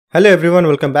Hello everyone,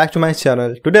 welcome back to my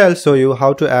channel. Today I'll show you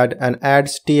how to add an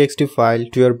Ads.txt file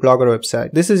to your Blogger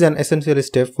website. This is an essential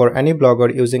step for any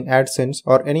blogger using Adsense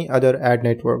or any other ad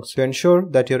networks to ensure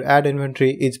that your ad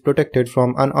inventory is protected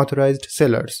from unauthorized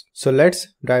sellers. So let's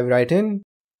dive right in.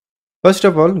 First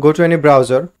of all, go to any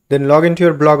browser, then log into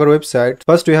your Blogger website.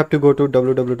 First we have to go to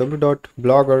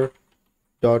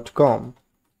www.blogger.com.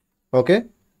 Okay,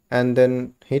 and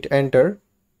then hit enter.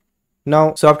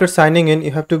 Now, so after signing in,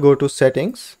 you have to go to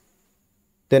settings.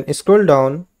 Then scroll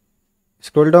down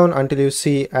until you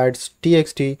see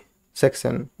Ads.txt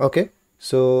section. Okay,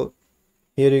 so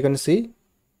here you can see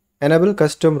enable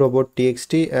custom robot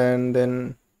txt and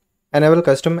then enable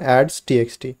custom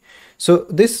ads.txt. So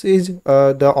this is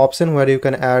the option where you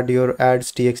can add your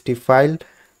ads.txt file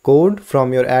code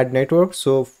from your ad network.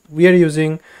 So we are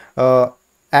using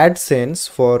Adsense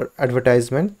for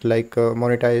advertisement like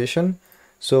monetization.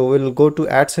 So we'll go to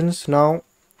Adsense now,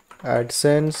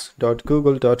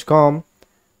 adsense.google.com,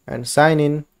 and sign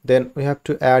in. Then we have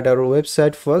to add our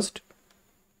website first.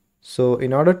 So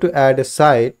in order to add a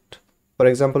site, for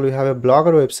example, we have a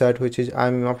blogger website which is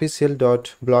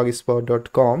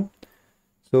imofficial.blogspot.com.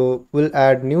 so we'll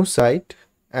add new site,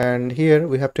 and here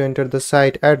we have to enter the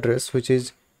site address which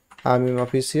is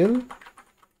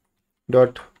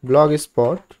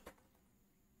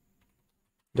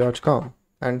imofficial.blogspot.com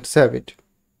and save it.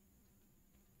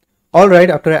 Alright,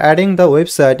 after adding the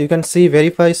website, you can see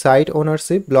verify site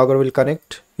ownership. Blogger will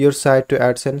connect your site to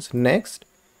Adsense. Next,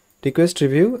 request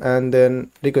review, and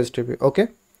then request review. Okay,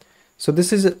 so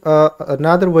this is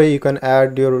another way you can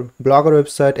add your Blogger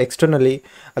website externally.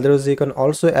 Otherwise, you can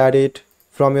also add it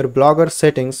from your Blogger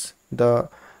settings, the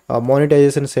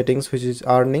monetization settings, which is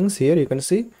earnings. Here you can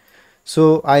see.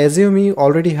 So I assume you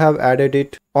already have added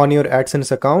it on your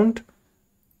Adsense account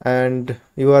and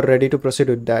you are ready to proceed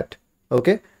with that.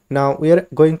 Okay, now we are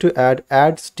going to add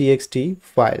ads.txt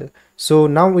file. So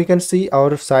now we can see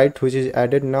our site which is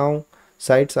added now,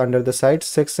 sites under the sites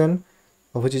section,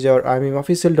 which is our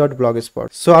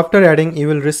imofficial.blogspot. So after adding, you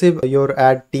will receive your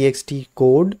add.txt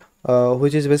code,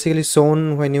 which is basically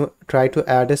shown when you try to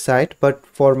add a site. But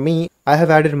for me, I have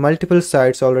added multiple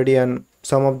sites already, and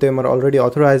some of them are already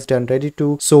authorized and ready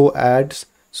to show ads.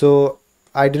 So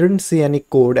I didn't see any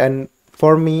code, and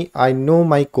for me, I know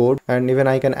my code, and even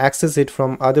I can access it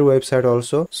from other website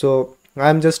also. So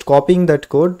I'm just copying that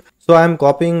code. So I'm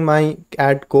copying my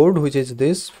ad code, which is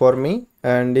this for me,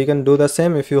 and you can do the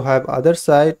same if you have other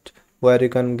site where you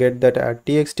can get that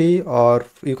add.txt, or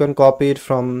you can copy it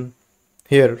from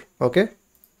here. Okay.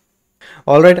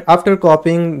 Alright, after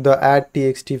copying the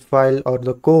add.txt file or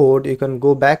the code, you can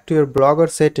go back to your Blogger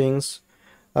settings,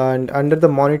 and under the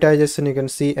monetization you can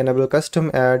see enable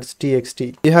custom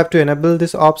ads.txt. You have to enable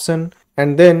this option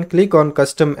and then click on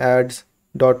custom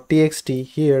ads.txt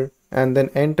here, and then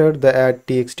enter the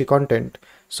add.txt content.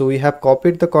 So we have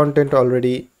copied the content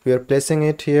already, we are placing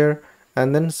it here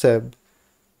and then save.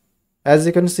 As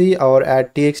you can see, our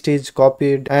add.txt is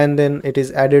copied and then it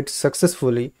is added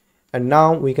successfully, and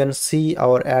now we can see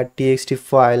our add.txt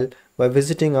file by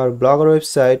visiting our Blogger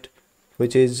website,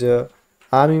 which is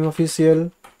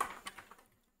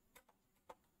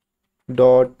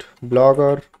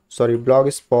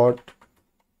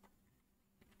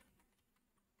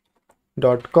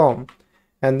blogspot.com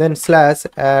and then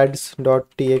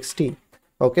 /ads.txt.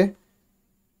 okay,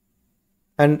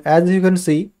 and as you can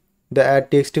see, the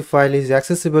add.txt file is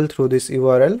accessible through this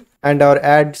URL, and our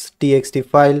ads.txt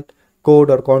file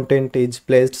code or content is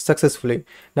placed successfully.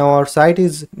 Now our site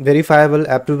is verifiable,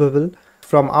 approvable.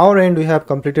 From our end, we have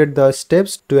completed the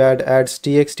steps to add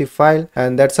ads.txt file,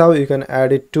 and that's how you can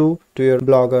add it to your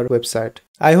Blogger website.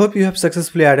 I hope you have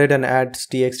successfully added an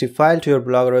ads.txt file to your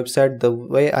Blogger website the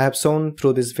way I have shown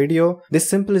through this video. This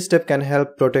simple step can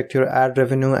help protect your ad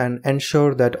revenue and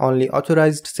ensure that only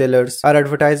authorized sellers are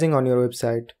advertising on your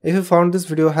website. If you found this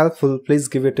video helpful, please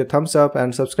give it a thumbs up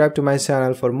and subscribe to my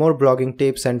channel for more blogging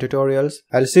tips and tutorials.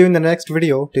 I'll see you in the next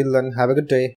video. Till then, have a good day.